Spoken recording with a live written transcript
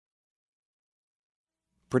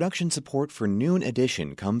Production support for Noon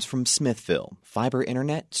Edition comes from Smithville, fiber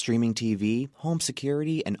internet, streaming TV, home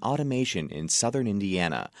security, and automation in southern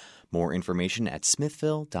Indiana. More information at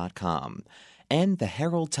smithville.com. And the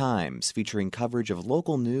Herald Times, featuring coverage of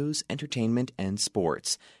local news, entertainment, and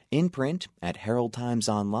sports. In print at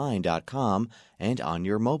heraldtimesonline.com and on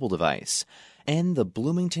your mobile device. And the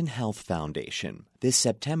Bloomington Health Foundation, this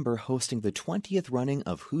September hosting the 20th running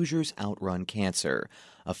of Hoosiers Outrun Cancer,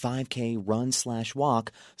 a 5K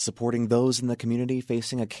run/walk supporting those in the community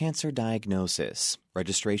facing a cancer diagnosis.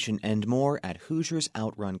 Registration and more at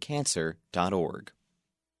HoosiersOutrunCancer.org.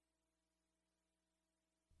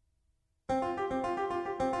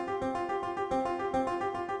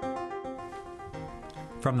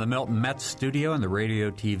 From the Milton Metz studio in the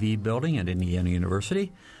Radio TV building at Indiana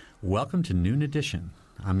University, welcome to Noon Edition.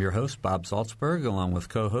 I'm your host, Bob Salzberg, along with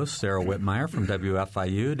co-host Sarah Whitmire from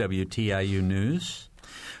WFIU, WTIU News.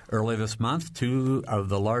 Early this month,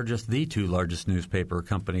 the two largest newspaper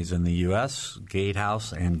companies in the U.S.,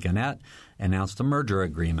 GateHouse and Gannett, announced a merger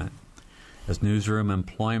agreement. As newsroom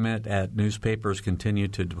employment at newspapers continue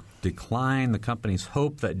to decline, the companies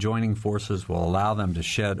hope that joining forces will allow them to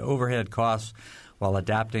shed overhead costs while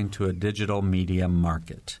adapting to a digital media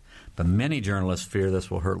market. But many journalists fear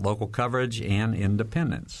this will hurt local coverage and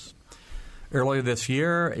independence. Earlier this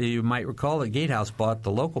year, you might recall that GateHouse bought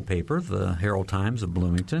the local paper, the Herald Times of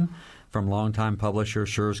Bloomington, from longtime publisher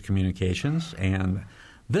Schurz Communications. And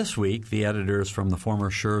this week, the editors from the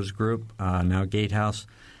former Schurz Group, now GateHouse,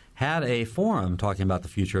 had a forum talking about the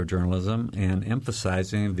future of journalism and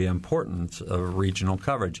emphasizing the importance of regional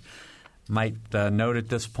coverage. Might note at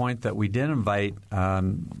this point that we did invite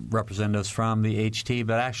representatives from the HT,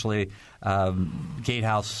 but actually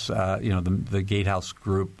GateHouse, the GateHouse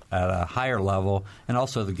group at a higher level, and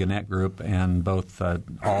also the Gannett group, and both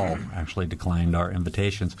all actually declined our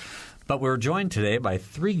invitations. But we're joined today by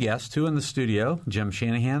three guests, two in the studio: Jim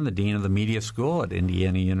Shanahan, the Dean of the Media School at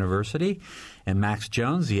Indiana University, and Max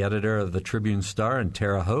Jones, the editor of the Tribune-Star and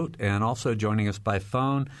Terre Haute, and also joining us by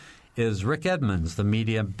phone is Rick Edmonds, the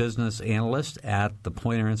media business analyst at the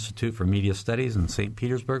Poynter Institute for Media Studies in St.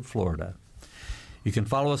 Petersburg, Florida. You can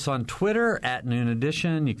follow us on Twitter at Noon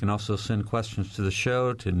Edition. You can also send questions to the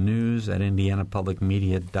show to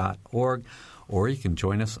news@indianapublicmedia.org, or you can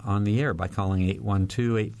join us on the air by calling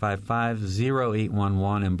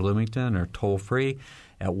 812-855-0811 in Bloomington or toll-free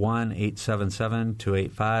at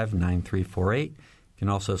 1-877-285-9348. You can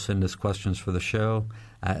also send us questions for the show,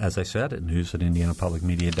 as I said, at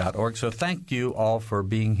news@indianapublicmedia.org. So thank you all for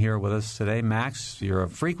being here with us today. Max, you're a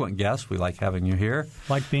frequent guest. We like having you here.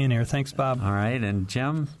 Like being here. Thanks, Bob. All right. And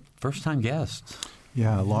Jim, first-time guest.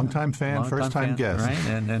 Yeah, long-time fan, first-time guest. Right.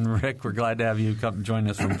 And Rick, we're glad to have you come join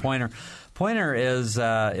us from Poynter. Poynter is,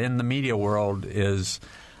 in the media world, is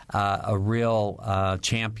a real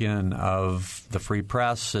champion of the free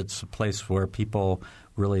press. It's a place where people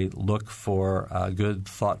really look for good,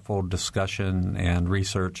 thoughtful discussion and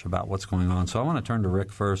research about what's going on. So I want to turn to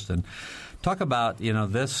Rick first and talk about,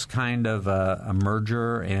 this kind of a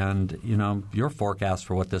merger and, your forecast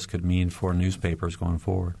for what this could mean for newspapers going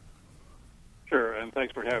forward. Sure, and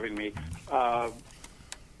thanks for having me. As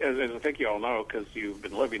I think you all know, because you've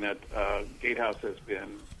been living it, GateHouse has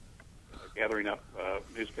been gathering up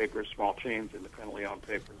newspapers, small chains, independently owned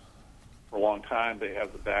papers for a long time. They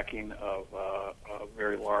have the backing of a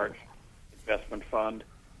very large investment fund.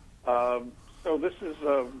 So this is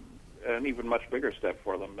an even much bigger step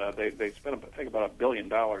for them. They spent, I think, about $1 billion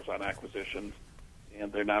on acquisitions,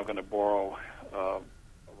 and they're now going to borrow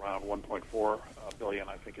around $1.4 billion,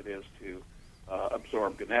 I think it is, to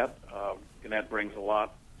absorb Gannett. Gannett brings a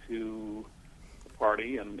lot to the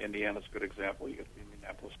party, and Indiana's a good example. You get the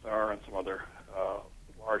Indianapolis Star and some other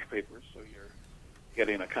large papers, so you're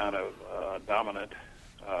getting a kind of dominant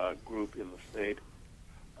group in the state.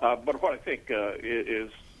 But what I think is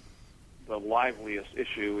the liveliest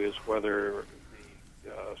issue is whether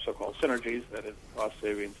the so-called synergies, that is, cost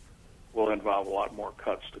savings, will involve a lot more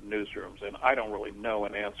cuts to newsrooms. And I don't really know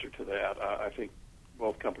an answer to that. I think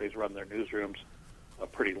both companies run their newsrooms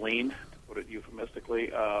pretty lean, to put it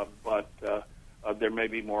euphemistically, but there may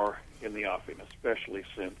be more in the offing, especially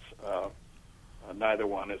since neither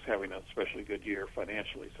one is having an especially good year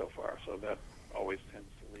financially so far. So that always tends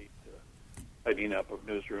to lead to tightening up of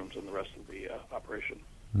newsrooms and the rest of the operation.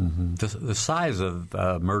 Mm-hmm. The size of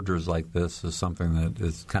mergers like this is something that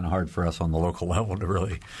is kind of hard for us on the local level to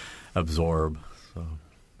really absorb. So,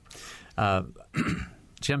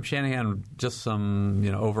 Jim Shanahan, just some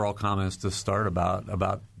overall comments to start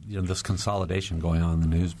about this consolidation going on in the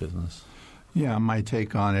news business. Yeah, my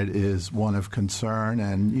take on it is one of concern,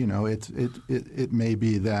 and it may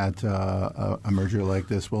be that a merger like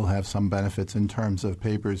this will have some benefits in terms of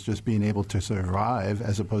papers just being able to survive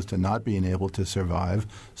as opposed to not being able to survive.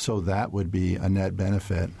 So that would be a net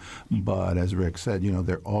benefit. But as Rick said,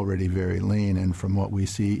 they're already very lean, and from what we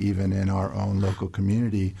see even in our own local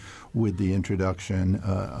community, with the introduction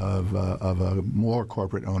of a more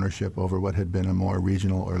corporate ownership over what had been a more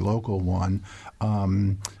regional or local one.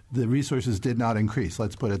 The resources did not increase.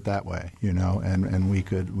 Let's put it that way, and we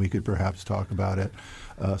could perhaps talk about it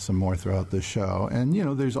some more throughout the show. And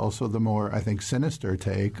there's also the more, I think, sinister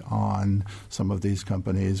take on some of these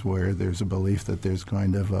companies where there's a belief that there's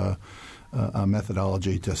kind of a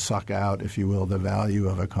methodology to suck out, if you will, the value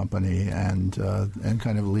of a company and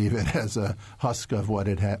kind of leave it as a husk of what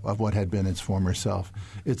had been its former self.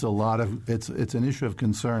 It's it's an issue of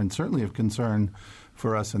concern, certainly of concern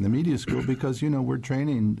for us in the media school, because we're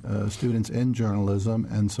training students in journalism,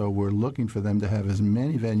 and so we're looking for them to have as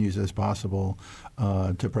many venues as possible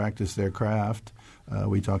to practice their craft.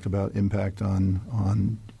 We talked about impact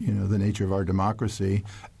on the nature of our democracy,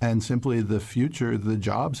 and simply the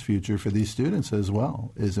jobs future for these students as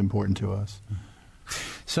well is important to us.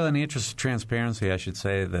 So in the interest of transparency, I should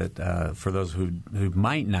say that for those who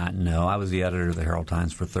might not know, I was the editor of the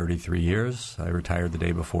Herald-Times for 33 years. I retired the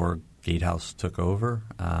day before GateHouse took over.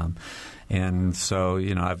 And so,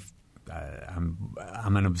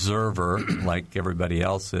 I'm an observer like everybody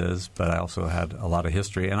else is, but I also had a lot of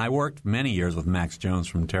history. And I worked many years with Max Jones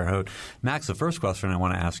from Terre Haute. Max, the first question I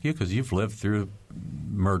want to ask you, because you've lived through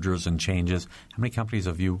mergers and changes, how many companies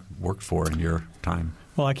have you worked for in your time?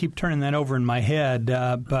 Well, I keep turning that over in my head,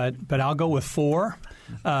 but I'll go with 4.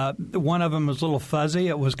 One of them was a little fuzzy.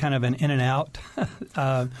 It was kind of an in-and-out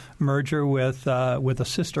merger with a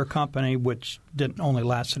sister company, which didn't only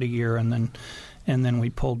lasted a year, and then we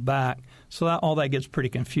pulled back. So all that gets pretty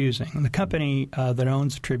confusing. And the company that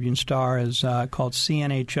owns the Tribune Star is called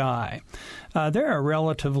CNHI. They're a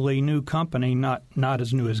relatively new company, not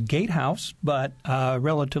as new as GateHouse, but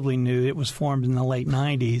relatively new. It was formed in the late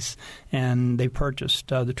 90s, and they purchased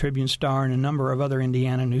the Tribune Star and a number of other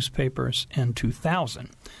Indiana newspapers in 2000.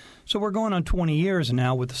 So we're going on 20 years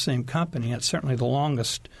now with the same company. It's certainly the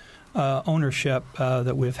longest ownership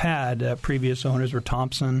that we've had. Previous owners were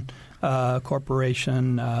Thompson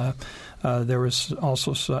Corporation. There was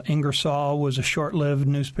also Ingersoll was a short-lived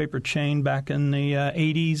newspaper chain back in the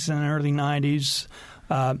 80s and early 90s.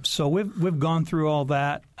 So we've gone through all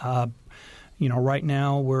that. Right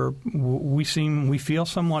now we feel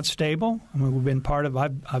somewhat stable. I mean, I've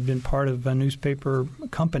been part of newspaper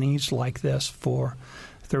companies like this for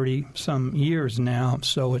 30-some years now,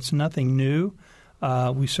 so it's nothing new.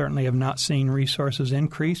 We certainly have not seen resources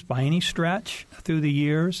increase by any stretch through the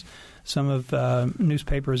years. Some of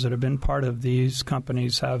newspapers that have been part of these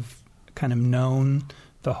companies have kind of known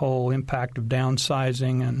the whole impact of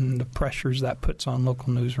downsizing and the pressures that puts on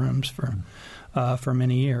local newsrooms for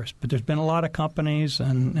many years. But there's been a lot of companies,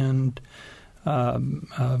 and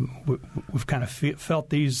we've kind of felt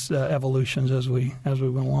these evolutions as we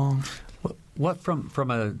went along. What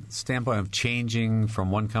from a standpoint of changing from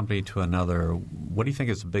one company to another, what do you think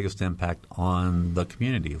is the biggest impact on the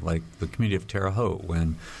community, like the community of Terre Haute,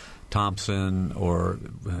 when Thompson, or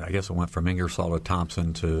I guess it went from Ingersoll to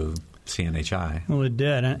Thompson to CNHI? Well, it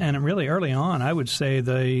did, and really early on, I would say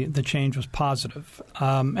the change was positive.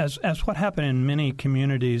 As what happened in many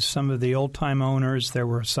communities, some of the old-time owners, there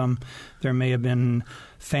may have been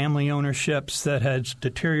family ownerships that had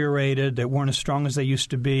deteriorated, that weren't as strong as they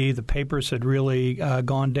used to be. The papers had really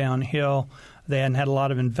gone downhill. They hadn't had a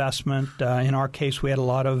lot of investment. In our case, we had a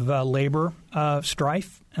lot of labor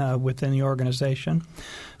strife within the organization.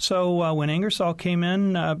 So when Ingersoll came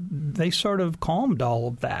in, they sort of calmed all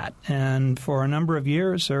of that. And for a number of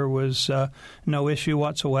years, there was no issue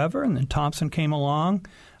whatsoever. And then Thompson came along,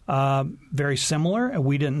 very similar.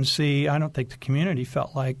 We didn't see – I don't think the community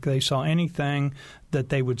felt like they saw anything that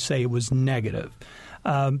they would say was negative.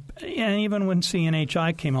 And even when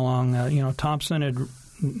CNHI came along, Thompson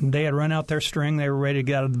they had run out their string. They were ready to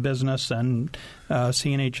get out of the business, and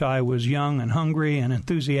CNHI was young and hungry and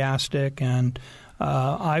enthusiastic. And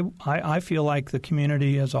I feel like the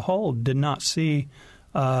community as a whole did not see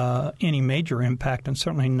any major impact, and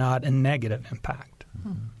certainly not a negative impact.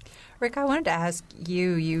 Rick, I wanted to ask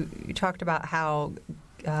you. You talked about how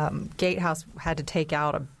GateHouse had to take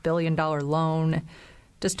out $1 billion loan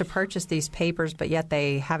just to purchase these papers, but yet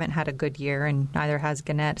they haven't had a good year, and neither has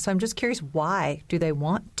Gannett. So I'm just curious, why do they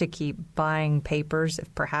want to keep buying papers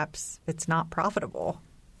if perhaps it's not profitable?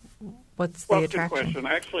 What's the attraction? Well, good question.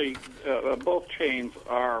 Actually, both chains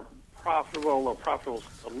are profitable, though profitable is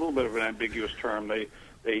a little bit of an ambiguous term.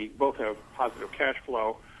 They both have positive cash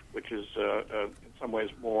flow, which is in some ways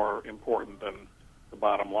more important than the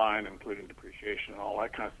bottom line, including depreciation and all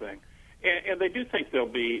that kind of thing. And they do think there'll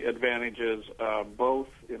be advantages both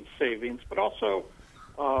in savings, but also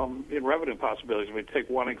in revenue possibilities. We take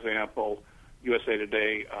one example. USA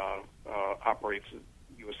Today operates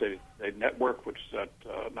USA Today Network, which is at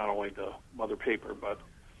not only the mother paper, but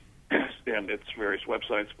and its various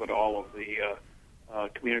websites, but all of the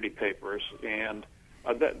community papers. And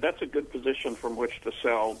that's a good position from which to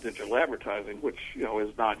sell digital advertising, which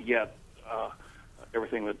is not yet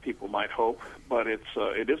everything that people might hope, but it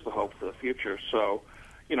is the hope for the future. So,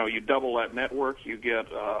 you double that network, you get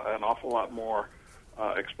an awful lot more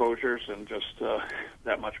exposures and just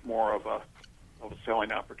that much more of a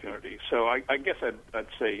selling opportunity. So I guess I'd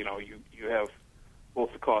say you have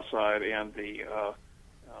both the cost side and the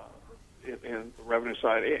revenue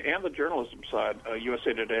side and the journalism side.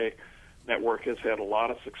 USA Today Network has had a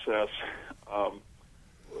lot of success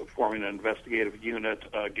forming an investigative unit.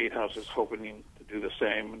 GateHouse is hoping to do the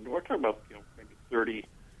same. And we're talking about maybe 30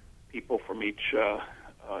 people from each of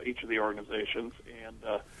the organizations, and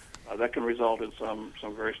that can result in some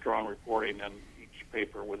very strong reporting. And each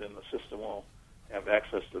paper within the system will have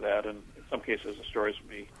access to that, and in some cases the stories will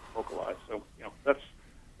be localized. So that's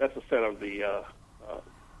a set of the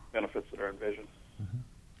benefits that are envisioned. Mm-hmm.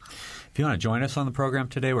 If you want to join us on the program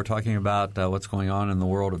today, we're talking about what's going on in the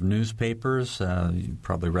world of newspapers. You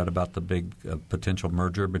probably read about the big potential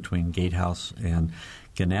merger between GateHouse and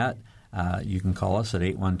Gannett. You can call us at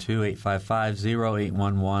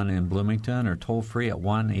 812-855-0811 in Bloomington or toll free at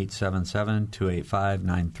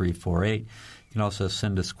 1-877-285-9348. You can also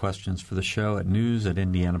send us questions for the show at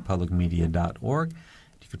news@indianapublicmedia.org.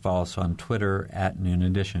 You can follow us on Twitter at Noon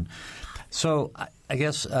Edition. So I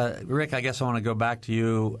guess, Rick, I want to go back to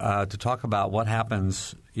you to talk about what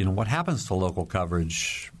happens to local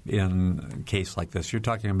coverage in a case like this. You're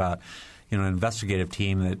talking about, an investigative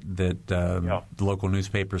team that the local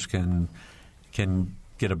newspapers can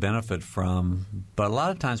get a benefit from. But a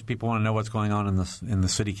lot of times people want to know what's going on in the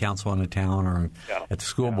city council in a town or at the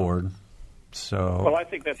school board. So, well, I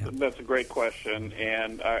think that's a great question,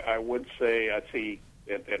 and I would say I see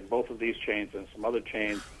at both of these chains and some other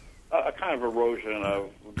chains a kind of erosion of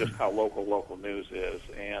just how local news is.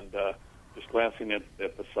 And just glancing at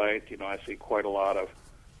the site, I see quite a lot of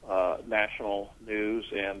national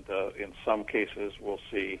news, and in some cases we'll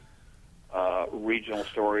see regional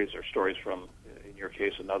stories or stories from, in your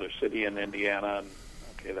case, another city in Indiana. And,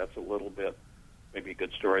 okay, that's a little bit maybe a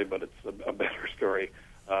good story, but it's a better story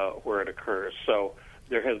where it occurs. So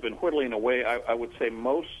there has been whittling away. I would say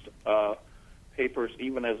most papers,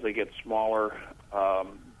 even as they get smaller,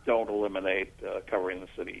 don't eliminate covering the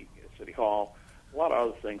city hall. A lot of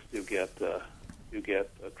other things do get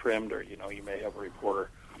trimmed, or you may have a reporter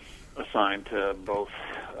assigned to both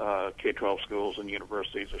K-12 schools and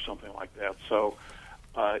universities or something like that. So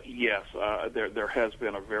yes, there has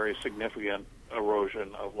been a very significant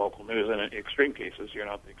erosion of local news, and in extreme cases, you're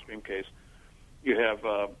not the extreme case. You have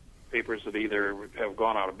papers that either have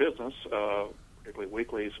gone out of business, particularly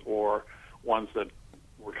weeklies, or ones that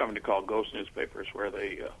we're coming to call ghost newspapers, where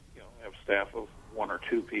they have staff of one or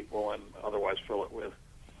two people and otherwise fill it with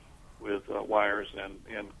wires and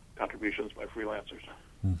contributions by freelancers.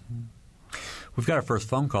 Mm-hmm. We've got our first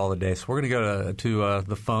phone call today, so we're going to go to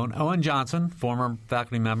the phone. Owen Johnson, former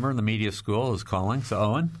faculty member in the media school, is calling. So,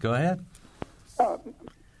 Owen, go ahead.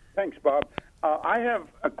 Thanks, Bob. I have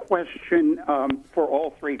a question for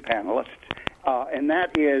all three panelists, and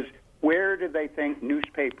that is, where do they think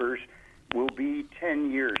newspapers will be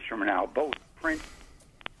 10 years from now, both print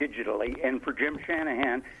and digitally? And for Jim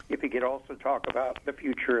Shanahan, if he could also talk about the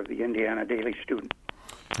future of the Indiana Daily Student.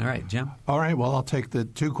 All right, Jim. All right. Well, I'll take the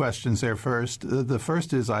two questions there first. The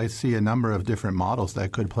first is I see a number of different models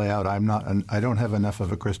that could play out. I don't have enough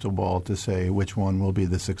of a crystal ball to say which one will be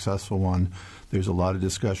the successful one. There's a lot of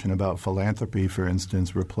discussion about philanthropy, for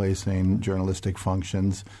instance, replacing journalistic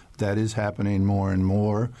functions. That is happening more and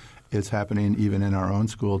more. It's happening even in our own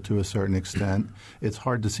school to a certain extent. It's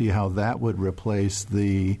hard to see how that would replace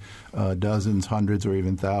the dozens, hundreds, or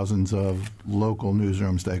even thousands of local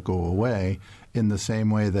newsrooms that go away, in the same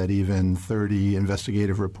way that even 30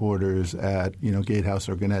 investigative reporters at GateHouse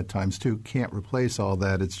or Gannett times 2 can't replace all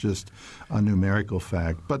that. It's just a numerical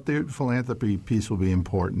fact. But the philanthropy piece will be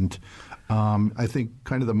important. I think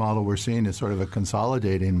kind of the model we're seeing is sort of a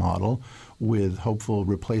consolidating model with hopeful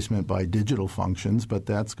replacement by digital functions, but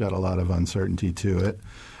that's got a lot of uncertainty to it.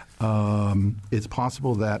 It's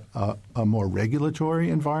possible that a more regulatory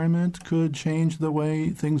environment could change the way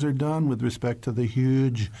things are done with respect to the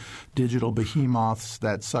huge digital behemoths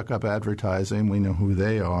that suck up advertising. We know who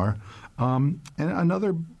they are. And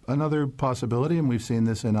another possibility, and we've seen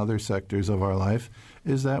this in other sectors of our life,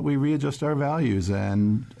 is that we readjust our values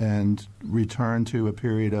and return to a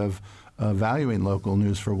period of valuing local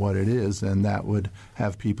news for what it is, and that would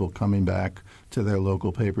have people coming back to their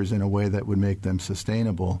local papers in a way that would make them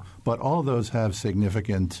sustainable. But all of those have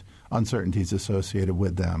significant uncertainties associated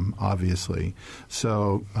with them, obviously.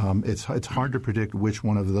 So it's hard to predict which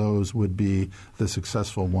one of those would be the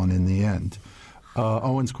successful one in the end.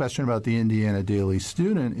 Owen's question about the Indiana Daily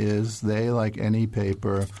Student is they, like any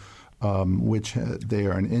paper, which they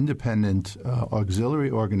are an independent auxiliary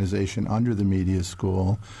organization under the media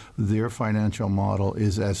school, their financial model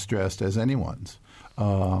is as stressed as anyone's.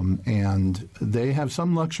 And they have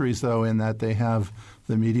some luxuries, though, in that they have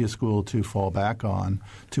the media school to fall back on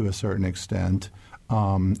to a certain extent.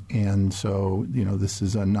 And so, this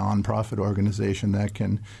is a nonprofit organization that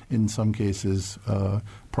can, in some cases,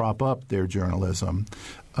 prop up their journalism.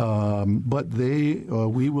 But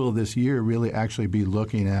we will this year really actually be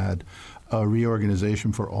looking at a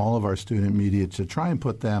reorganization for all of our student media to try and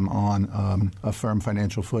put them on a firm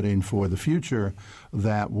financial footing for the future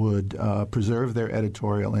that would preserve their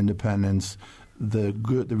editorial independence, the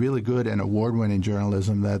really good and award-winning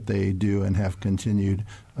journalism that they do and have continued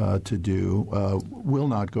to do will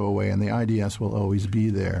not go away, and the IDS will always be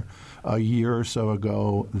there. A year or so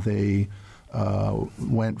ago, they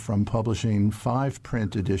went from publishing 5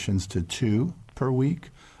 print editions to 2 per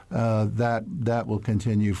week. That will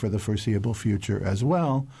continue for the foreseeable future as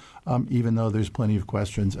well, even though there's plenty of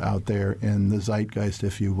questions out there in the zeitgeist,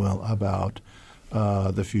 if you will, about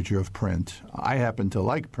the future of print. I happen to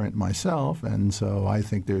like print myself, and so I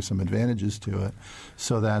think there's some advantages to it.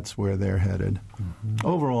 So that's where they're headed. Mm-hmm.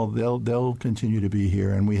 Overall, they'll continue to be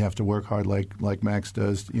here, and we have to work hard, like Max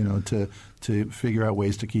does, to figure out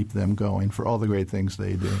ways to keep them going for all the great things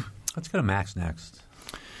they do. Let's go to Max next.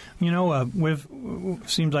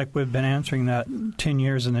 Seems like we've been answering that 10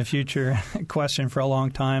 years in the future question for a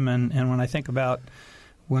long time, and when I think about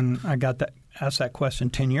when I got asked that question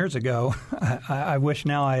 10 years ago, I wish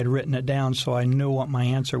now I had written it down so I knew what my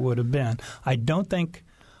answer would have been. I don't think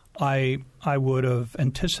I would have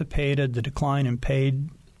anticipated the decline in paid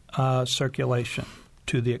circulation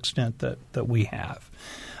to the extent that we have.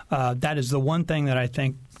 That is the one thing that I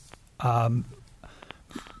think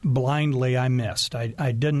blindly I missed.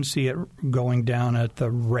 I didn't see it going down at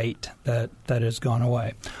the rate that has gone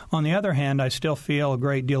away. On the other hand, I still feel a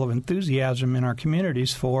great deal of enthusiasm in our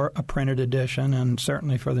communities for a printed edition and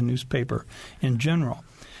certainly for the newspaper in general.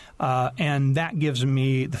 And that gives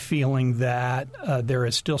me the feeling that there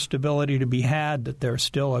is still stability to be had, that there's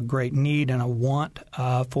still a great need and a want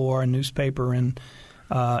for a newspaper in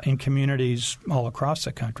communities all across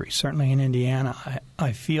the country. Certainly in Indiana,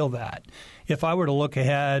 I feel that. If I were to look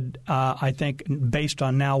ahead, I think based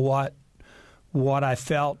on now what I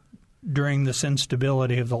felt during this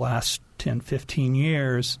instability of the last 10, 15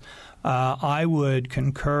 years, I would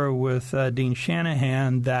concur with Dean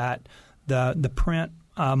Shanahan that the print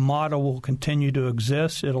model will continue to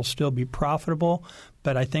exist. It'll still be profitable,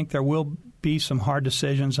 but I think there will be some hard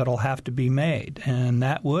decisions that will have to be made, and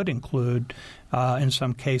that would include, in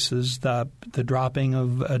some cases, the dropping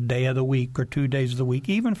of a day of the week or 2 days of the week,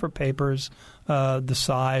 even for papers the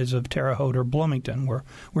size of Terre Haute or Bloomington.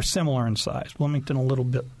 We're similar in size. Bloomington a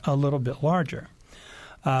little bit larger.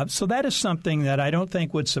 So that is something that I don't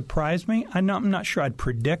think would surprise me. I'm not sure I'd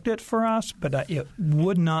predict it for us, but it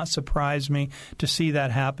would not surprise me to see that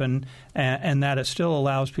happen, and that it still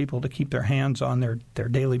allows people to keep their hands on their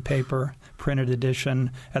daily paper, printed edition,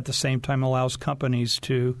 at the same time allows companies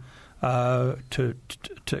to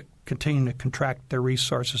continue to contract their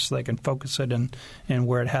resources so they can focus it in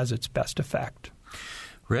where it has its best effect.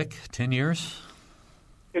 Rick, 10 years?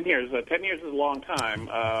 10 years. 10 years is a long time.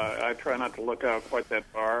 I try not to look out quite that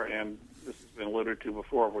far, and this has been alluded to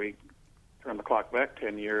before. We turn the clock back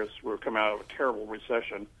 10 years. We're coming out of a terrible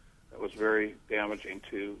recession that was very damaging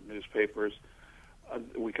to newspapers.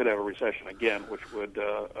 We could have a recession again, which would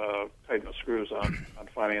tighten the screws on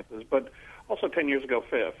finances. But also 10 years ago,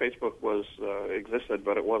 Facebook existed,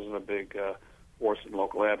 but it wasn't a big force in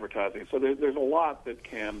local advertising. So there's a lot that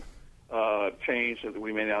can change that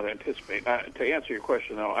we may not anticipate. To answer your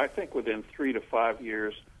question, though, I think within 3 to 5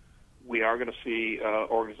 years, we are going to see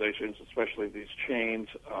organizations, especially these chains,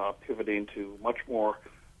 pivoting to much more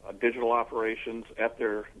digital operations at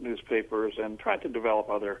their newspapers and trying to develop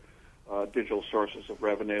other digital sources of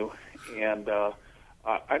revenue. And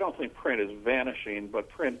I don't think print is vanishing, but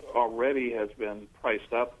print already has been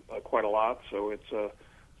priced up quite a lot, so it's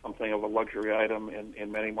something of a luxury item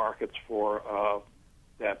in many markets for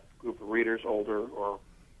that group of readers, older or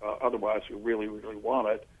otherwise, who really, really want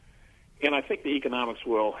it. And I think the economics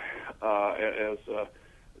will, as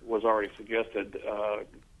was already suggested,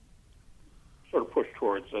 sort of push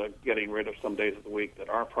towards getting rid of some days of the week that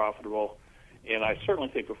aren't profitable. And I certainly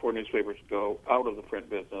think before newspapers go out of the print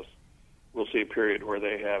business, we'll see a period where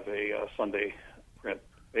they have a Sunday print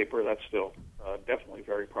paper that's still definitely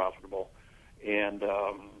very profitable, and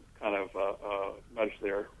kind of nudge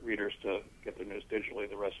their readers to get their news digitally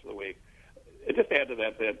the rest of the week. And just to add to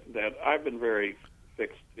that I've been very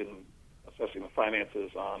fixed in assessing the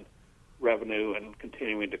finances on revenue and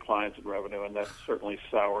continuing declines in revenue, and that certainly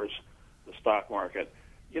sours the stock market.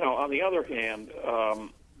 On the other hand,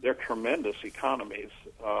 there are tremendous economies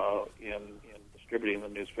in distributing the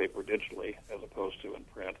newspaper digitally as opposed to in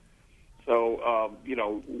print. So,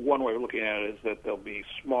 one way of looking at it is that there'll be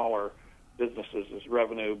smaller businesses as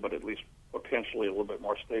revenue, but at least potentially a little bit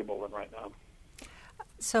more stable than right now.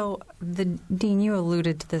 So, Dean, you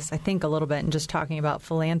alluded to this, I think, a little bit in just talking about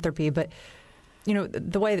philanthropy, but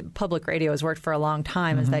the way that public radio has worked for a long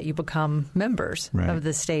time is that you become members of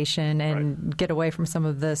the station and get away from some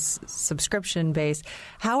of this subscription base.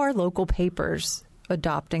 How are local papers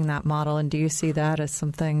adopting that model, and do you see that as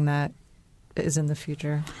something that is in the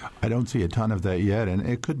future? I don't see a ton of that yet, and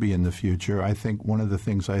it could be in the future. I think one of the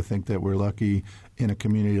things I think that we're lucky in a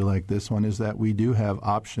community like this one is that we do have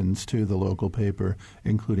options to the local paper,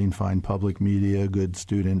 including fine public media, good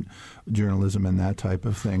student journalism, and that type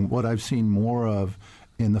of thing. What I've seen more of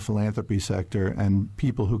in the philanthropy sector, and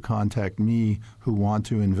people who contact me who want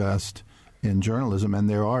to invest in journalism, and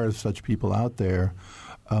there are such people out there,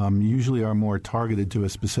 usually are more targeted to a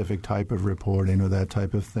specific type of reporting or that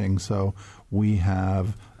type of thing. So we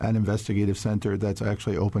have an investigative center that's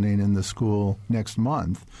actually opening in the school next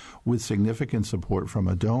month with significant support from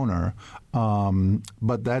a donor.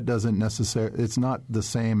 But that doesn't necessarily – it's not the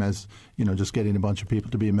same as, just getting a bunch of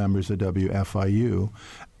people to be members of WFIU.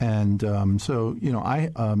 And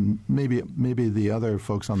maybe the other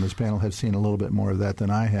folks on this panel have seen a little bit more of that than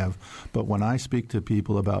I have. But when I speak to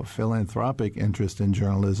people about philanthropic interest in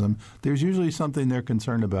journalism, there's usually something they're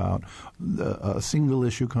concerned about, a single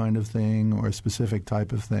issue kind of thing or a specific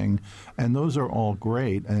type of thing. And those are all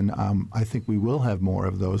great. And I think we will have more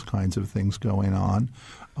of those kinds of things going on.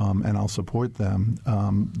 And I'll support them.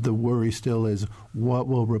 The worry still is what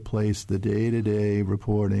will replace the day-to-day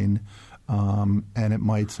reporting. And it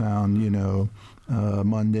might sound,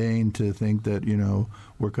 mundane to think that,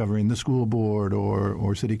 we're covering the school board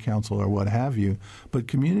or city council or what have you. But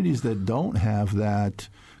communities that don't have that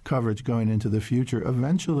coverage going into the future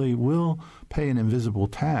eventually will pay an invisible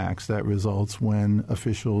tax that results when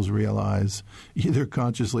officials realize, either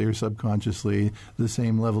consciously or subconsciously, the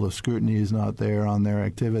same level of scrutiny is not there on their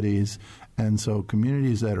activities. And so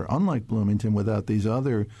communities that are unlike Bloomington without these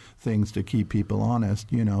other things to keep people honest,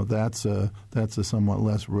 that's a somewhat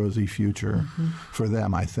less rosy future for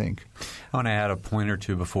them, I think. I want to add a point or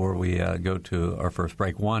two before we go to our first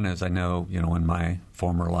break. One is I know, in my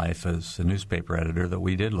former life as a newspaper editor that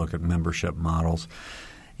we did look at membership models.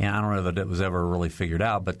 And I don't know that it was ever really figured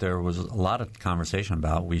out, but there was a lot of conversation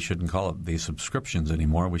about we shouldn't call it these subscriptions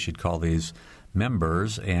anymore. We should call these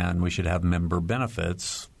members, and we should have member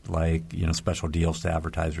benefits like, special deals to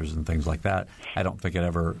advertisers and things like that. I don't think it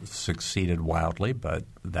ever succeeded wildly, but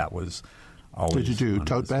that was always. Did you do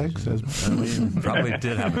tote bags? Probably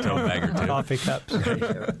did have a tote bag or two. Coffee cups.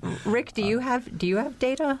 Rick, do you have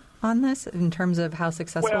data on this in terms of how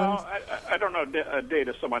successful it is? Well, I don't know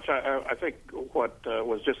data so much. I think what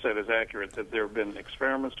was just said is accurate, that there have been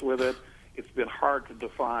experiments with it. It's been hard to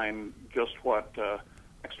define just what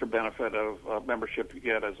extra benefit of membership you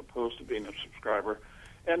get as opposed to being a subscriber.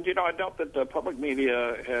 And, I note that public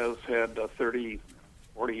media has had 30,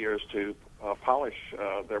 40 years to polish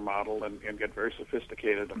their model and get very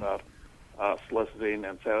sophisticated about soliciting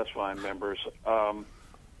and satisfying members.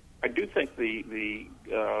 I do think the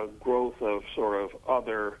growth of sort of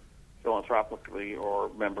other philanthropically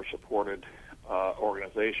or member-supported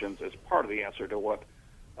organizations is part of the answer to what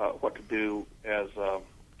to do as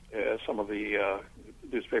some of the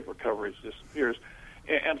newspaper coverage disappears.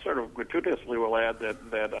 And sort of gratuitously will add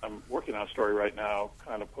that I'm working on a story right now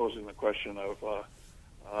kind of posing the question of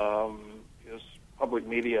is public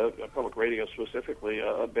media, public radio specifically,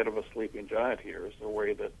 a bit of a sleeping giant here? Is there a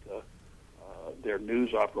way that their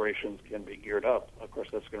news operations can be geared up? Of course,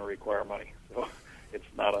 that's going to require money. So it's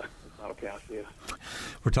not a panacea.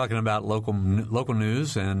 We're talking about local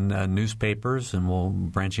news and newspapers, and we're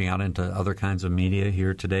branching out into other kinds of media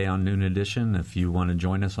here today on Noon Edition. If you want to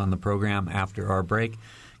join us on the program after our break,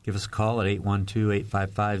 give us a call at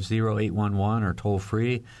 812-855-0811 or toll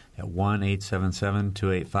free at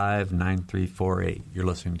 1-877-285-9348. You're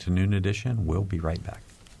listening to Noon Edition. We'll be right back.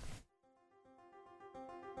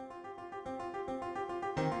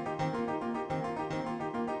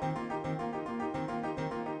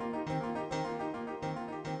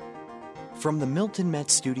 From the Milton Met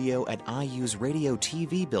studio at IU's Radio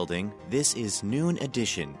TV building, this is Noon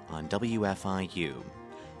Edition on WFIU.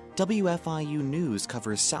 WFIU News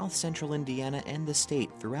covers South Central Indiana and the state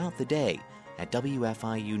throughout the day at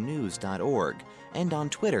WFIUnews.org and on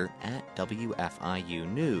Twitter at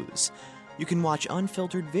WFIU News. You can watch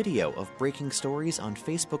unfiltered video of breaking stories on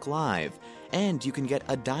Facebook Live, and you can get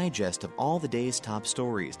a digest of all the day's top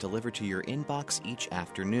stories delivered to your inbox each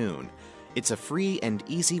afternoon. It's a free and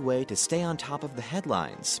easy way to stay on top of the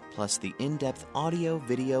headlines, plus the in-depth audio,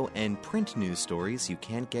 video, and print news stories you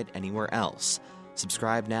can't get anywhere else.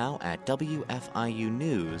 Subscribe now at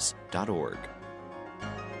WFIUnews.org.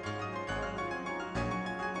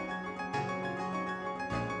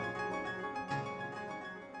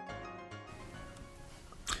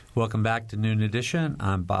 Welcome back to Noon Edition.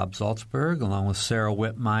 I'm Bob Salzberg along with Sarah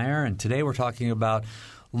Whitmire, and today we're talking about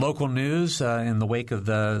local news in the wake of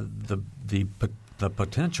the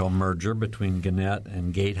potential merger between Gannett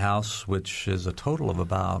and GateHouse, which is a total of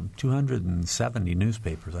about 270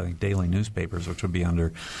 newspapers, I think daily newspapers, which would be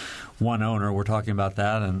under one owner. We're talking about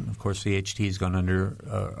that, and of course the HT's gone under,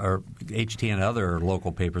 or HT and other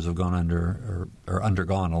local papers have gone under or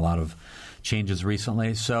undergone a lot of changes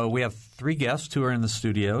recently. So we have three guests who are in the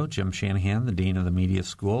studio: Jim Shanahan, the Dean of the Media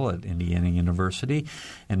School at Indiana University,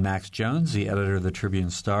 and Max Jones, the editor of the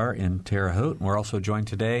Tribune-Star in Terre Haute. And we're also joined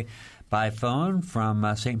today by phone from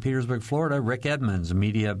St. Petersburg, Florida, Rick Edmonds, a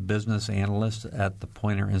media business analyst at the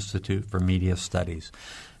Poynter Institute for Media Studies.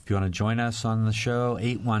 If you want to join us on the show,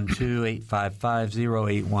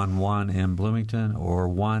 812-855-0811 in Bloomington or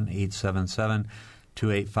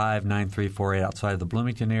 1-877-285-9348 outside of the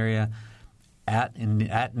Bloomington area. At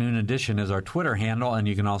Noon Edition is our Twitter handle, and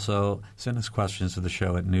you can also send us questions to the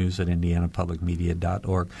show at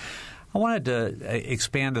news@indianapublicmedia.org. I wanted to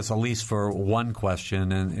expand this at least for one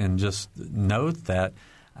question and just note that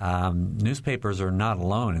newspapers are not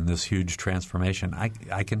alone in this huge transformation.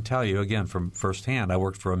 I can tell you, again, from firsthand, I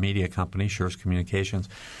worked for a media company, Schurz Communications,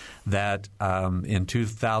 that in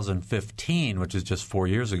 2015, which is just 4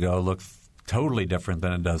 years ago, looked totally different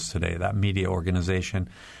than it does today. That media organization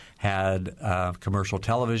had commercial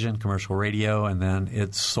television, commercial radio, and then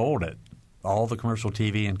it sold it, all the commercial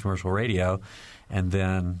TV and commercial radio. And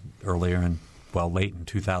then late in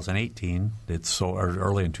 2018, it sold, or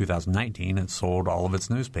early in 2019, it sold all of its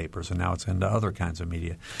newspapers, and now it's into other kinds of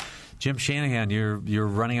media. Jim Shanahan, you're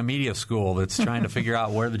running a media school that's trying to figure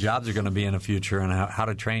out where the jobs are going to be in the future and how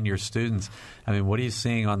to train your students. I mean, what are you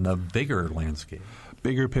seeing on the bigger landscape?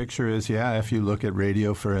 Bigger picture is, if you look at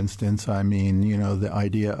radio, for instance, I mean, the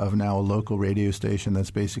idea of now a local radio station that's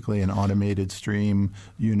basically an automated stream,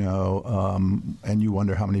 and you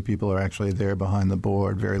wonder how many people are actually there behind the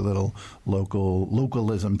board, very little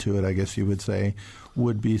localism to it, I guess you would say,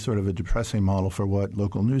 would be sort of a depressing model for what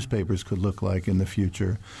local newspapers could look like in the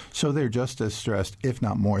future. So they're just as stressed, if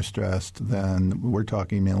not more stressed, than we're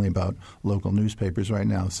talking mainly about local newspapers right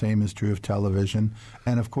now. Same is true of television.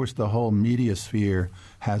 And, of course, the whole media sphere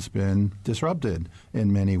has been disrupted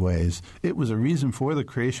in many ways. It was a reason for the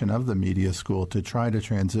creation of the media school to try to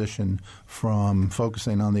transition from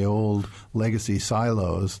focusing on the old legacy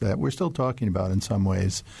silos that we're still talking about in some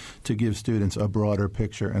ways, to give students a broader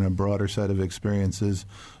picture and a broader set of experiences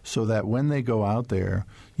so that when they go out there,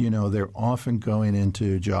 they're often going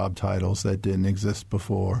into job titles that didn't exist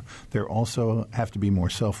before. They also have to be more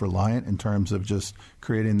self-reliant in terms of just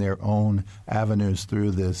creating their own avenues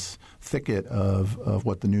through this thicket of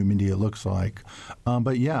what the new media looks like.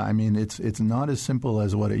 But it's not as simple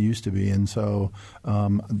as what it used to be. And so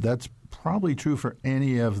that's probably true for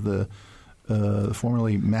any of the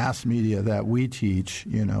formerly mass media that we teach.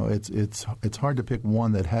 It's hard to pick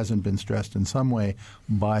one that hasn't been stressed in some way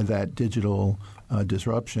by that digital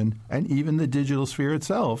disruption. And even the digital sphere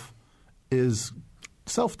itself is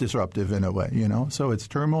self-disruptive in a way, So it's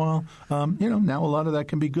turmoil. Now a lot of that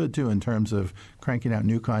can be good, too, in terms of cranking out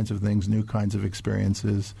new kinds of things, new kinds of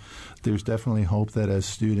experiences. There's definitely hope that as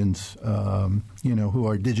students, who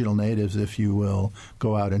are digital natives, if you will,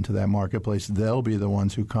 go out into that marketplace, they'll be the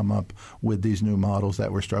ones who come up with these new models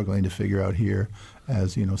that we're struggling to figure out here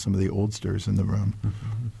as, some of the oldsters in the room.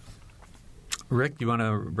 Mm-hmm. Rick, do you want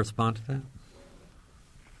to respond to that?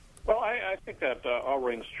 Well, I think that all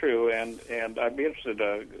rings true, and I'd be interested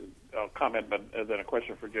to comment, but then a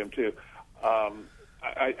question for Jim, too.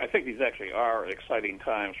 I think these actually are exciting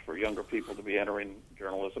times for younger people to be entering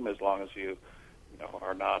journalism, as long as you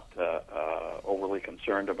are not overly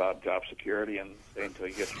concerned about job security and staying until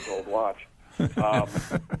you get your gold watch.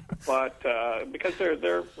 But because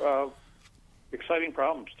they're exciting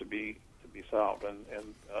problems to be solved,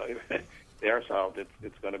 and if they are solved,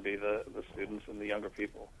 it's going to be the students and the younger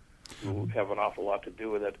people who have an awful lot to do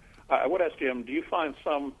with it. I would ask Jim, do you find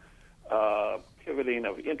some pivoting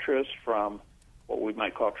of interest from what we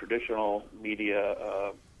might call traditional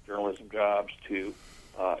media journalism jobs to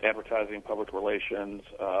advertising, public relations,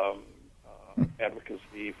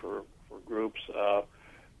 advocacy for groups?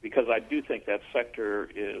 Because I do think that sector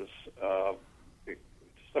is, to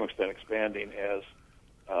some extent, expanding as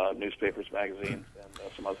newspapers, magazines,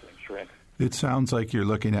 and some other things shrink. It sounds like you're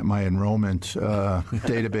looking at my enrollment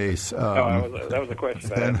database. That was a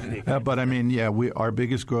question. But I mean, our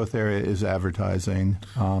biggest growth area is advertising.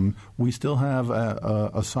 We still have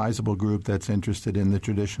a sizable group that's interested in the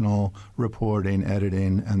traditional reporting,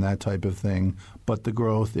 editing, and that type of thing. But the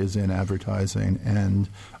growth is in advertising. And,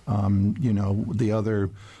 the other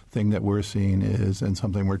thing that we're seeing is, and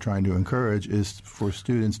something we're trying to encourage, is for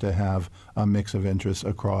students to have a mix of interests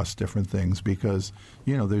across different things, because,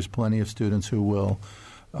 there's plenty of students who will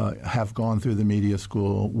have gone through the media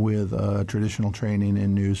school with traditional training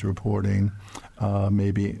in news reporting,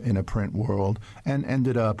 maybe in a print world, and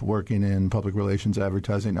ended up working in public relations,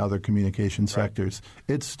 advertising, other communication sectors.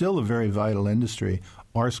 It's still a very vital industry.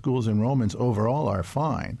 Our schools' enrollments overall are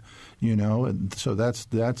fine, so that's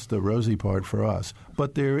the rosy part for us.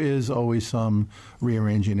 But there is always some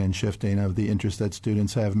rearranging and shifting of the interest that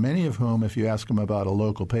students have, many of whom, if you ask them about a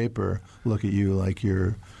local paper, look at you like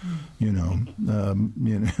you're,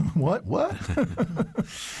 what?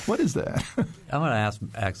 What is that? I want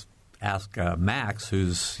to ask Max,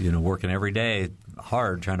 who's working every day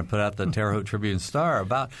hard trying to put out the Terre Haute Tribune-Star,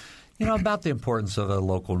 about the importance of a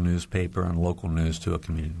local newspaper and local news to a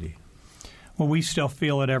community. Well, we still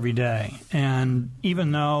feel it every day. And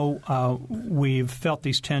even though we've felt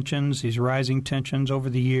these tensions, these rising tensions over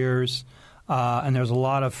the years, and there's a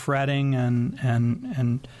lot of fretting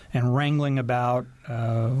and wrangling about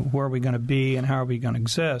where are we going to be and how are we going to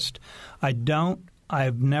exist,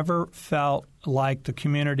 I've never felt like the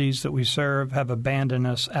communities that we serve have abandoned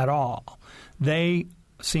us at all. They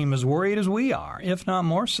seem as worried as we are, if not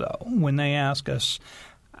more so, when they ask us,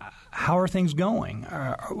 how are things going?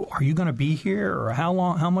 Are you going to be here? Or how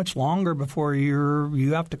much longer before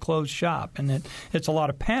you have to close shop? And it's a lot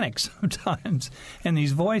of panic sometimes in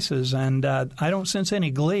these voices, and I don't sense any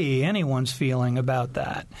glee anyone's feeling about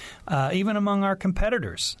that. Even among our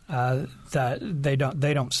competitors, that they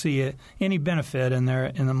don't see any benefit in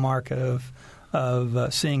the market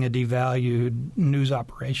of seeing a devalued news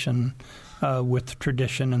operation with the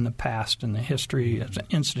tradition and the past and the history as an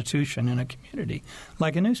institution in a community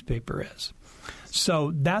like a newspaper is.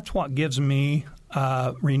 So that's what gives me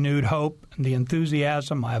renewed hope and the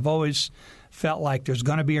enthusiasm. I've always felt like there's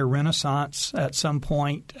going to be a renaissance at some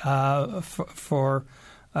point for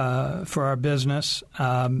our business,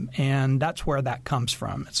 and that's where that comes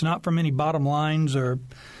from. It's not from any bottom lines or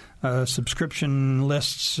subscription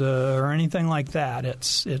lists or anything like that.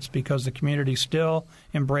 It's because the community still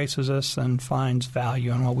embraces us and finds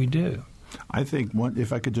value in what we do. I think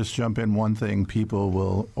if I could just jump in, one thing people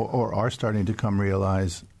will or are starting to come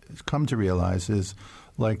to realize is,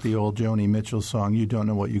 like the old Joni Mitchell song, "You don't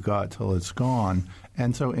know what you got till it's gone."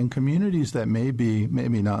 And so in communities that maybe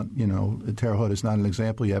not, Terre Haute is not an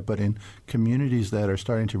example yet, but in communities that are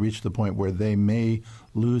starting to reach the point where they may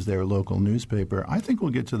lose their local newspaper, I think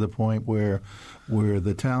we'll get to the point where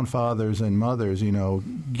the town fathers and mothers,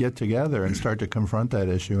 get together and start to confront that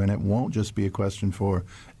issue. And it won't just be a question for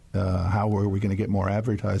how are we going to get more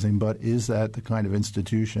advertising, but is that the kind of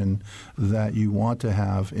institution that you want to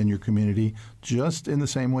have in your community, just in the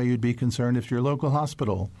same way you'd be concerned if your local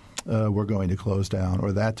hospital were going to close down,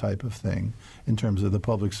 or that type of thing, in terms of the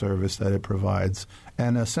public service that it provides,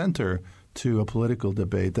 and a center to a political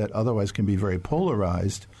debate that otherwise can be very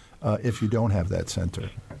polarized if you don't have that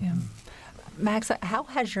center. Yeah. Max, how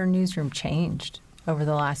has your newsroom changed over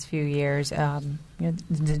the last few years?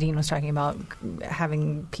 The dean was talking about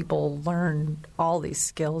having people learn all these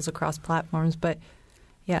skills across platforms, but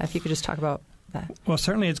if you could just talk about that. Well,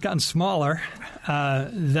 certainly it's gotten smaller.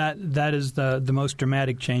 That is the most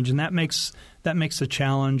dramatic change, and that makes the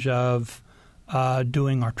challenge of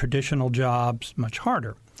doing our traditional jobs much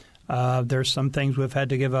harder. There's some things we've had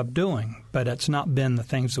to give up doing, but it's not been the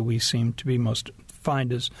things that we seem to be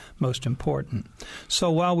find as most important.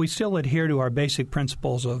 So while we still adhere to our basic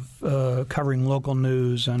principles of covering local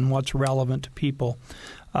news and what's relevant to people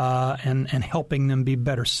and helping them be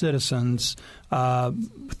better citizens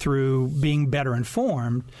through being better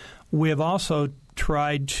informed, we have also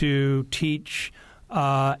tried to teach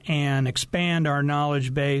and expand our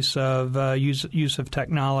knowledge base of use of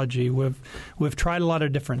technology. We've tried a lot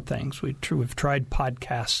of different things. We've tried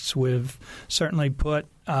podcasts. We've certainly put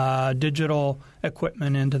digital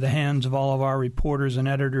equipment into the hands of all of our reporters and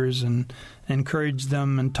editors and encouraged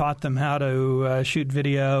them and taught them how to shoot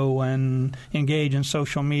video and engage in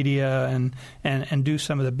social media and do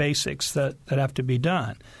some of the basics that have to be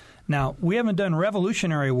done. Now, we haven't done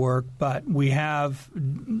revolutionary work, but we have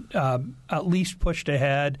at least pushed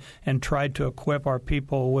ahead and tried to equip our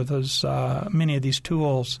people with as many of these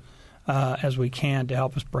tools as we can to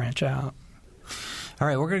help us branch out. All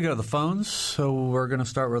right, we're going to go to the phones. So we're going to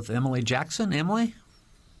start with Emily Jackson. Emily?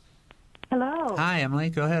 Hello. Hi, Emily.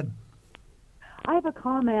 Go ahead. I have a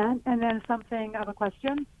comment and then something of a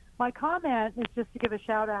question. My comment is just to give a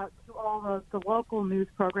shout-out to all of the local news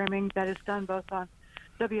programming that is done both on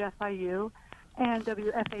WFIU and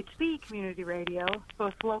WFHB community radio,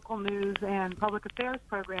 both local news and public affairs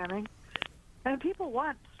programming. And people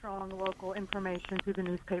want strong local information through the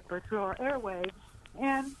newspaper, through our airwaves.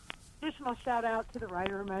 And additional shout-out to the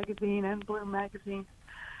Writer magazine and Bloom magazine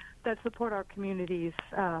that support our community's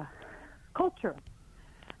culture.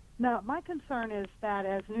 Now, my concern is that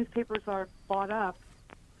as newspapers are bought up,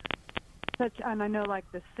 and I know like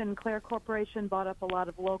the Sinclair Corporation bought up a lot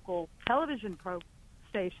of local television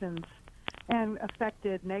stations and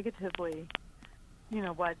affected negatively,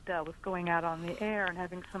 what was going out on the air and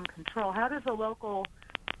having some control. How does a local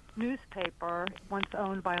newspaper, once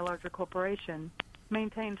owned by a larger corporation,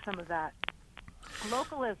 maintain some of that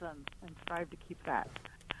localism and strive to keep that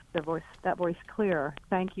voice clear?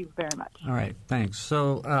 Thank you very much. All right, thanks.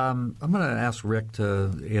 So I'm going to ask Rick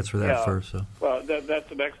to answer that first. So. Well,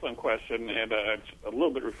 that's an excellent question, and it's a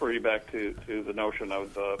little bit refer you back to the notion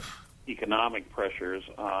of the economic pressures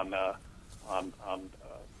on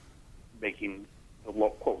making the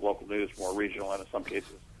quote local news more regional, and in some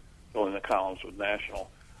cases filling the columns with national.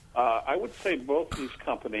 I would say both these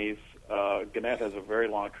companies, Gannett has a very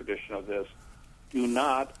long tradition of this, do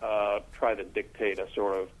not try to dictate a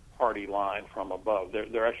sort of party line from above.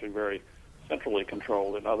 They're actually very centrally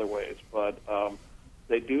controlled in other ways, but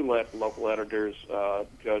they do let local editors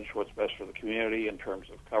judge what's best for the community in terms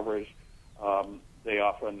of coverage. They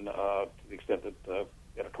often, to the extent that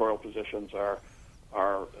editorial positions are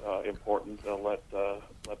important, they'll let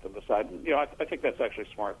them decide. I think that's actually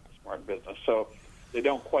smart business. So they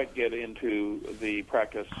don't quite get into the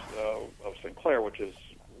practice of Sinclair, which is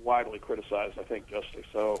widely criticized, I think justly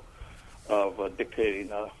so, of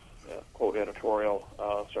dictating quote editorial,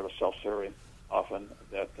 sort of self-serving often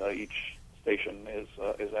that each station is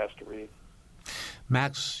asked to read.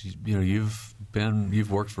 Max,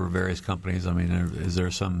 you've worked for various companies. I mean, is there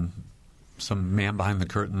some man behind the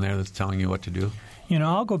curtain there that's telling you what to do?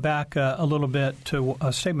 I'll go back a little bit to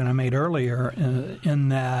a statement I made earlier in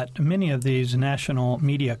that many of these national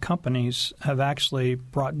media companies have actually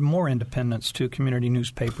brought more independence to community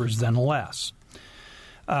newspapers than less.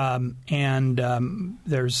 That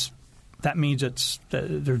means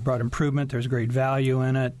there's broad improvement, there's great value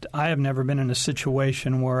in it. I have never been in a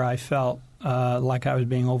situation where I felt like I was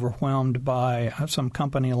being overwhelmed by some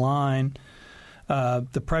company line.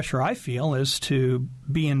 The pressure I feel is to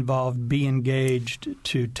be involved, be engaged,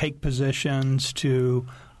 to take positions, to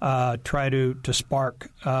try to spark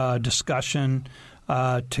discussion,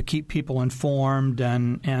 to keep people informed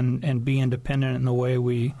and be independent in the way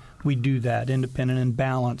we do that, independent and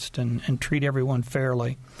balanced, and treat everyone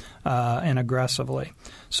fairly and aggressively.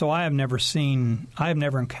 So I have never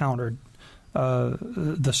encountered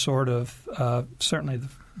the sort of certainly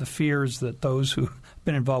the fears that those who've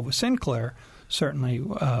been involved with Sinclair certainly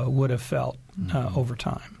would have felt over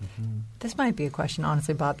time. Mm-hmm. This might be a question,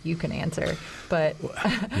 honestly, Bob, you can answer. But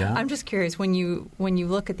yeah. I'm just curious, when you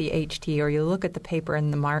look at the HT or you look at the paper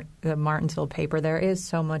in the Martinsville paper, there is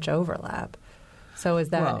so much overlap. So is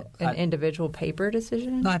that an individual paper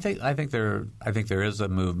decision? No, I think there is a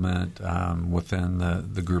movement within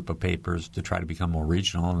the group of papers to try to become more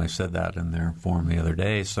regional, and they said that in their forum the other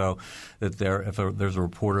day. So that if there's a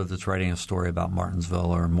reporter that's writing a story about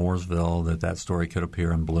Martinsville or Mooresville, that story could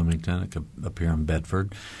appear in Bloomington, it could appear in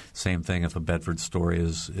Bedford. Same thing if a Bedford story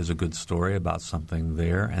is a good story about something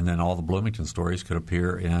there, and then all the Bloomington stories could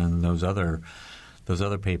appear in those other those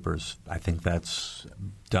other papers. I think that's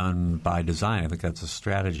done by design. I think that's a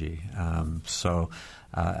strategy.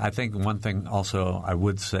 I think one thing also I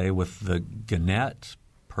would say with the Gannett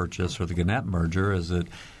purchase or the Gannett merger is that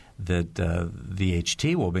the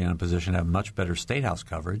HT will be in a position to have much better State House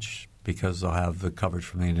coverage because they'll have the coverage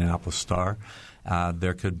from the Indianapolis Star.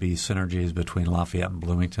 There could be synergies between Lafayette and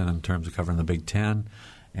Bloomington in terms of covering the Big Ten.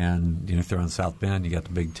 And if they're on South Bend, you got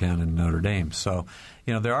the Big Ten and Notre Dame. So,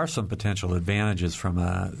 there are some potential advantages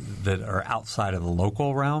that are outside of the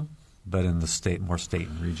local realm, but in the more state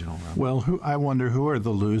and regional realm. Well, I wonder who are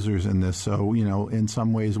the losers in this. So, in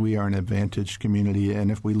some ways we are an advantaged community, and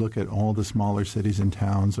if we look at all the smaller cities and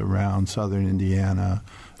towns around southern Indiana,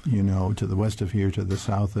 to the west of here, to the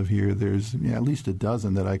south of here, there's at least a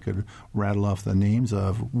dozen that I could rattle off the names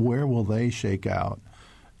of. Where will they shake out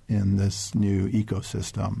in this new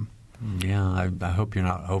ecosystem? Yeah, I hope you're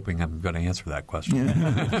not hoping I'm going to answer that question.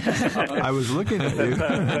 Yeah. I was looking at you.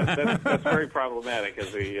 That's very problematic,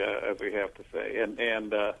 as we have to say.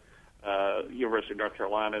 And University of North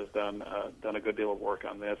Carolina has done a good deal of work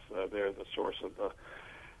on this. They're the source of the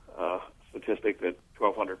statistic that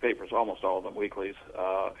 1,200 papers, almost all of them weeklies,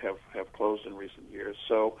 have closed in recent years.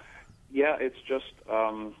 So, yeah, it's just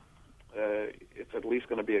it's at least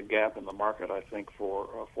going to be a gap in the market, I think, for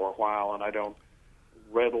a while, and I don't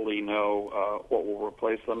readily know what will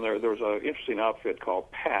replace them. There was an interesting outfit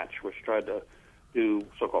called Patch, which tried to do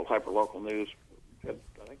so-called hyperlocal news. Had,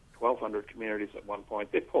 I think, 1,200 communities at one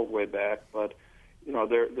point. They pulled way back, but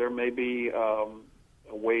there may be a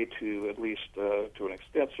way to at least to an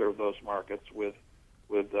extent serve those markets with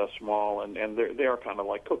small and they are kind of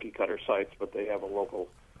like cookie cutter sites, but they have a local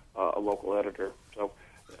editor. So.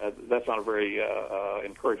 That's not a very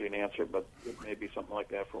encouraging answer, but it may be something like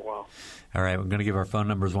that for a while. All right, we're going to give our phone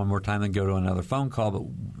numbers one more time, then go to another phone call. But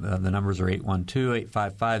the numbers are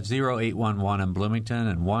 812-855-0811 in Bloomington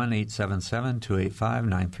and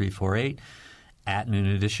 1-877-285-9348. At Noon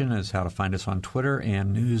Edition is how to find us on Twitter,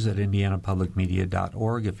 and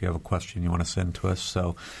news@indianapublicmedia.org if you have a question you want to send to us.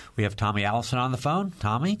 So we have Tommy Allison on the phone.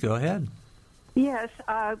 Tommy, go ahead. Yes,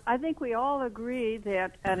 I think we all agree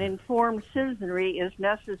that an informed citizenry is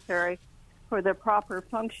necessary for the proper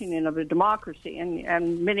functioning of a democracy,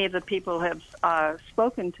 and many of the people have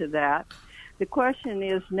spoken to that. The question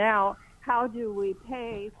is now, how do we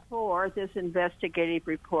pay for this investigative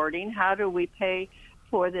reporting? How do we pay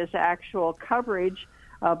for this actual coverage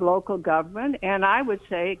of local government? And I would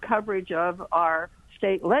say coverage of our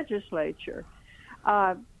state legislature.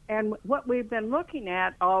 And what we've been looking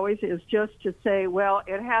at always is just to say, well,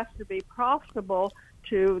 it has to be profitable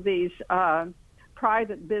to these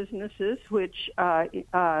private businesses, which in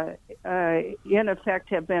effect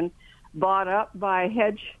have been bought up by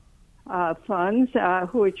hedge funds,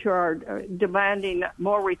 which are demanding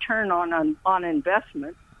more return on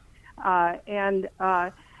investment. And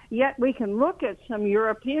yet we can look at some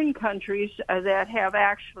European countries that have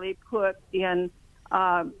actually put in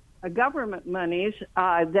government monies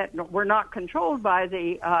that were not controlled by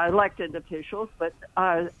the elected officials, but,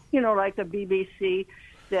 like the BBC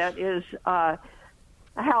that is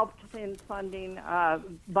helped in funding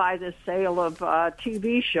by the sale of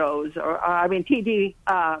TV shows, TV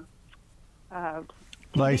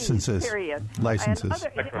licenses. Period. Licenses.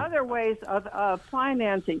 And other ways of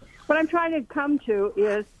financing. What I'm trying to come to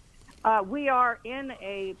is we are in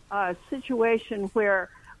a situation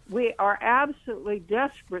where we are absolutely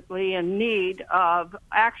desperately in need of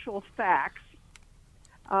actual facts,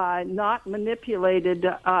 not manipulated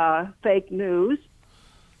fake news,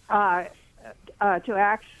 to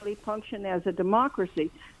actually function as a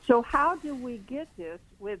democracy. So how do we get this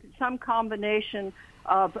with some combination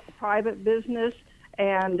of private business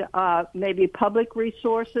and maybe public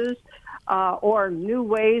resources or new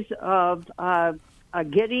ways of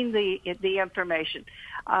getting the information?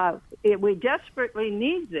 We desperately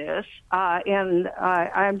need this, and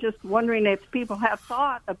I'm just wondering if people have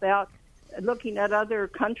thought about looking at other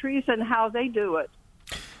countries and how they do it.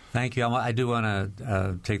 Thank you. I do want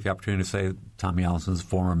to take the opportunity to say Tommy Allison's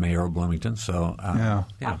former mayor of Bloomington. So, Go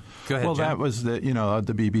ahead, well, Jim. that was the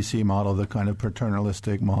BBC model, the kind of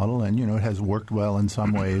paternalistic model, and it has worked well in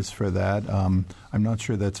some ways for that. I'm not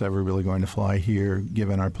sure that's ever really going to fly here,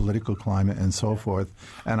 given our political climate and so forth.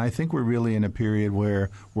 And I think we're really in a period where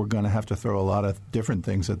we're going to have to throw a lot of different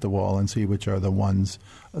things at the wall and see which are the ones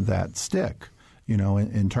that stick.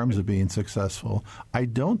 in terms of being successful. I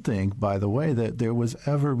don't think, by the way, that there was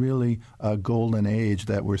ever really a golden age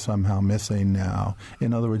that we're somehow missing now.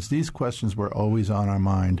 In other words, these questions were always on our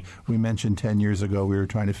mind. We mentioned 10 years ago we were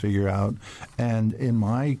trying to figure out. And in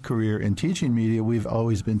my career in teaching media, we've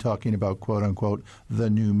always been talking about, quote unquote, the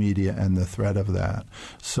new media and the threat of that.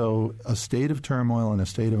 So a state of turmoil and a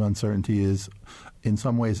state of uncertainty is in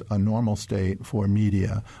some ways a normal state for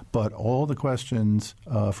media. But all the questions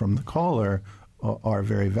from the caller are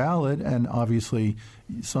very valid, and obviously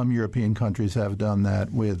some European countries have done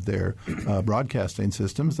that with their broadcasting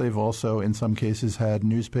systems. They've also, in some cases, had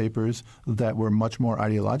newspapers that were much more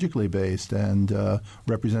ideologically based and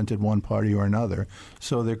represented one party or another.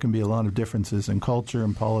 So there can be a lot of differences in culture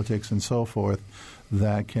and politics and so forth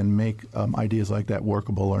that can make ideas like that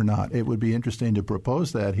workable or not. It would be interesting to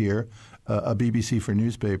propose that here, a BBC for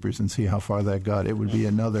newspapers, and see how far that got. It would be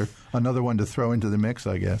another one to throw into the mix,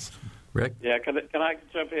 I guess. Rick? Yeah, can I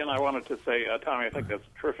jump in? I wanted to say, Tommy, I think that's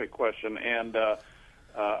a terrific question, and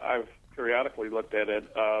I've periodically looked at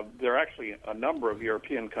it. There are actually a number of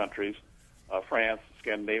European countries, France,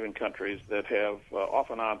 Scandinavian countries, that have off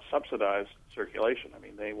and on subsidized circulation. I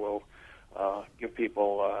mean, they will give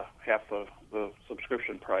people half the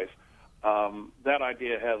subscription price. That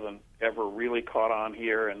idea hasn't ever really caught on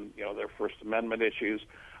here, and there are First Amendment issues.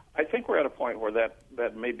 I think we're at a point where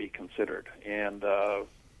that may be considered, and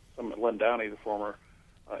Len Downey, the former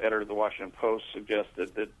editor of the Washington Post,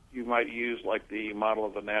 suggested that you might use like the model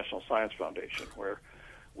of the National Science Foundation, where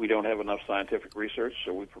we don't have enough scientific research,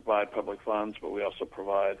 so we provide public funds, but we also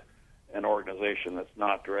provide an organization that's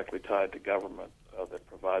not directly tied to government that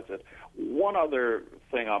provides it. One other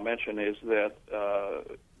thing I'll mention is that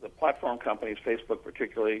the platform companies, Facebook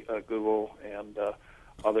particularly, Google and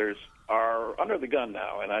others, are under the gun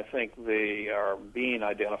now, and I think they are being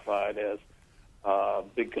identified as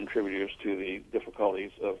big contributors to the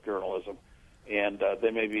difficulties of journalism, and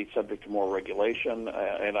they may be subject to more regulation.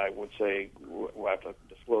 And I would say we'll have to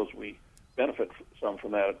disclose we benefit some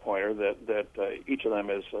from that at Pointer, that each of them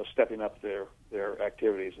is stepping up their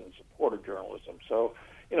activities in support of journalism. So,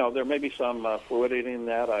 there may be some fluidity in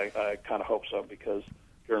that. I kind of hope so, because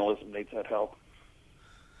journalism needs that help.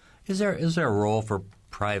 Is there a role for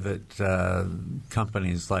private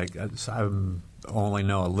companies? Like I only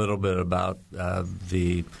know a little bit about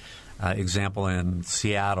the example in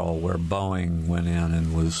Seattle where Boeing went in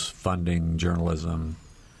and was funding journalism.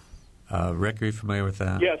 Rick, are you familiar with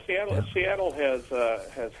that? Yeah, Seattle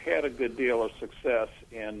has had a good deal of success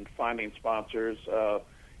in finding sponsors.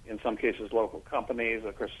 In some cases, local companies.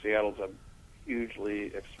 Of course, Seattle's a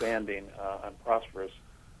hugely expanding and prosperous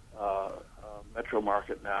metro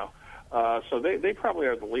market now. So they probably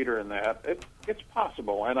are the leader in that. It's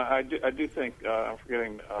possible, and I do think, I'm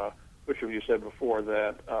forgetting which of you said before,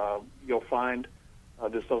 that you'll find,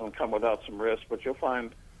 this doesn't come without some risk, but you'll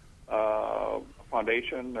find a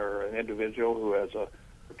foundation or an individual who has a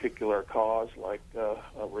particular cause, like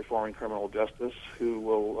reforming criminal justice, who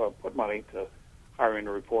will put money to hiring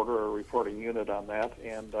a reporter or a reporting unit on that,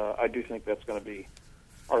 and I do think that's going to be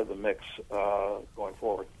part of the mix going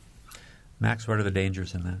forward. Max, what are the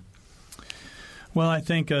dangers in that? Well, I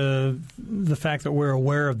think the fact that we're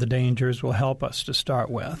aware of the dangers will help us to start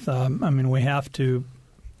with. We have to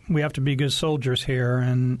be good soldiers here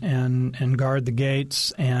and guard the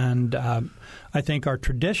gates. And I think our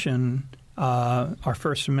tradition, our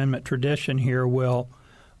First Amendment tradition here, will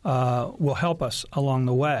help us along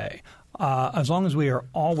the way. As long as we are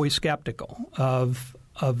always skeptical of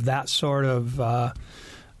that sort of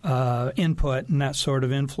input and that sort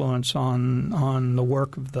of influence on the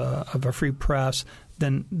work of a free press,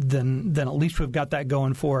 then at least we've got that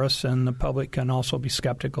going for us, and the public can also be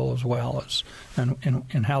skeptical as well as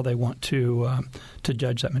in how they want to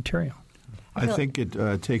judge that material. I think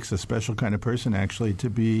it takes a special kind of person actually to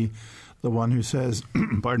be the one who says,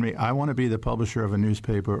 pardon me, I want to be the publisher of a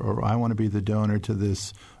newspaper, or I want to be the donor to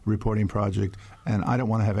this reporting project, and I don't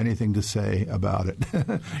want to have anything to say about it,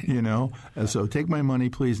 And so take my money,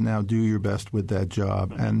 please, now do your best with that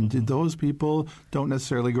job. And those people don't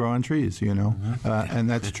necessarily grow on trees, and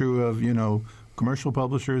that's true of, commercial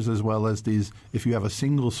publishers as well as these. If you have a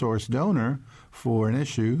single source donor for an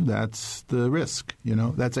issue, that's the risk,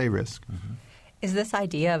 that's a risk. Mm-hmm. Is this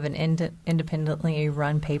idea of an independently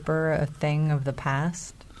run paper a thing of the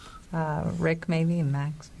past? Rick, maybe, and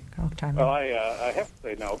Max? Well, I have to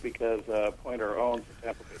say no, because Pointer owns the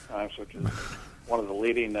Tampa Bay Times, which is one of the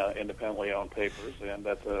leading independently owned papers, and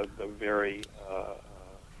that's a very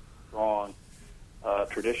strong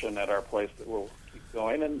tradition at our place that will keep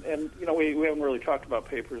going. And we haven't really talked about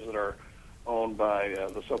papers that are owned by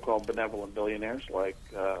the so-called benevolent billionaires like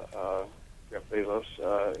Jeff Bezos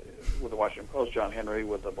with the Washington Post, John Henry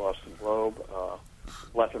with the Boston Globe.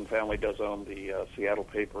 Letton family does own the Seattle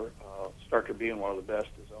paper. Star Tribune, one of the best,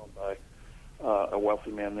 is owned by a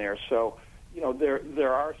wealthy man there. So,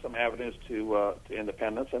 there are some avenues to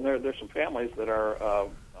independence, and there's some families that are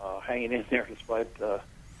hanging in there despite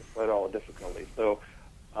all the difficulties. So,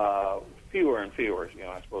 fewer and fewer.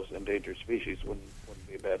 I suppose endangered species wouldn't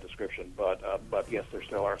be a bad description, but yes, there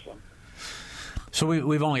still are some. So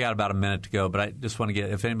we've only got about a minute to go, but I just want to get,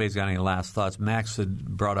 if anybody's got any last thoughts. Max had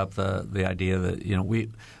brought up the idea that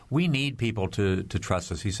we need people to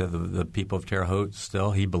trust us. He said the people of Terre Haute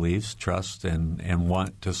still, he believes, trust and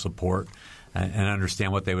want to support and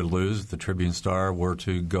understand what they would lose if the Tribune Star were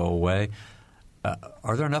to go away.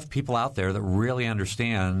 Are there enough people out there that really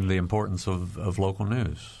understand the importance of local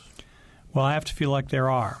news? Well, I have to feel like there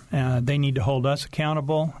are. They need to hold us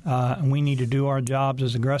accountable, and we need to do our jobs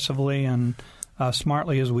as aggressively and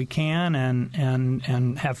smartly as we can,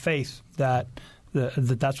 and have faith that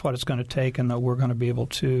that's what it's going to take, and that we're going to be able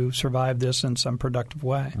to survive this in some productive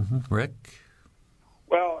way. Mm-hmm. Rick?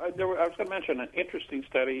 Well, I was going to mention an interesting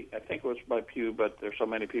study. I think it was by Pew, but there's so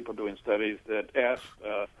many people doing studies that asked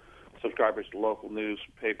subscribers to local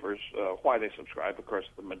newspapers why they subscribe. Of course,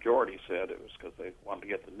 the majority said it was because they wanted to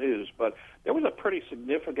get the news, but there was a pretty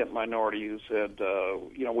significant minority who said,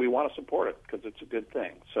 we want to support it because it's a good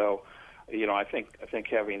thing. So, I think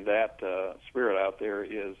having that spirit out there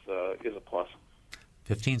is a plus.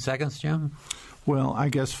 15 seconds, Jim? Well, I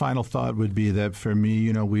guess final thought would be that for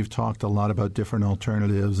me, we've talked a lot about different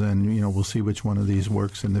alternatives, and, we'll see which one of these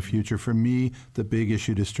works in the future. For me, the big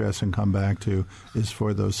issue to stress and come back to is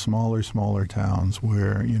for those smaller towns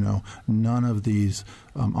where, none of these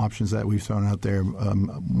options that we've thrown out there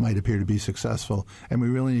might appear to be successful. And we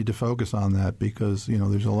really need to focus on that because,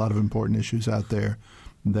 there's a lot of important issues out there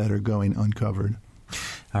that are going uncovered.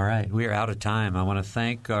 All right. We are out of time. I want to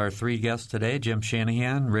thank our three guests today, Jim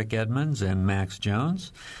Shanahan, Rick Edmonds, and Max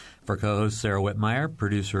Jones. For co-host Sarah Whitmire,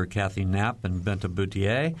 producer Kathy Knapp and Benta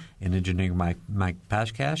Boutier, and engineer Mike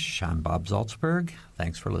Pashkash, I'm Bob Zaltzberg.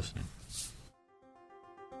 Thanks for listening.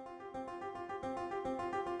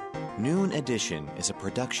 Noon Edition is a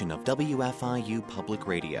production of WFIU Public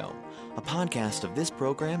Radio. A podcast of this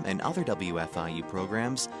program and other WFIU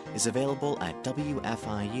programs is available at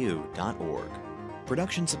WFIU.org.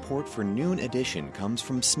 Production support for Noon Edition comes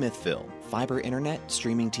from Smithville, fiber internet,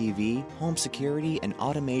 streaming TV, home security, and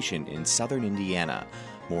automation in southern Indiana.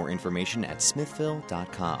 More information at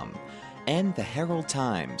smithville.com. And the Herald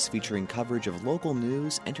Times, featuring coverage of local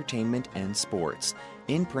news, entertainment, and sports.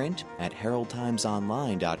 In print at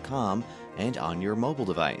heraldtimesonline.com and on your mobile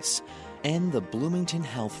device. And the Bloomington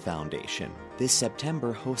Health Foundation, this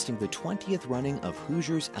September hosting the 20th running of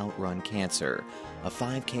Hoosiers Outrun Cancer, a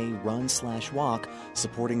 5K run/walk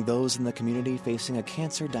supporting those in the community facing a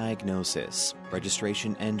cancer diagnosis.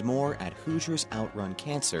 Registration and more at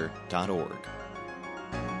HoosiersOutrunCancer.org.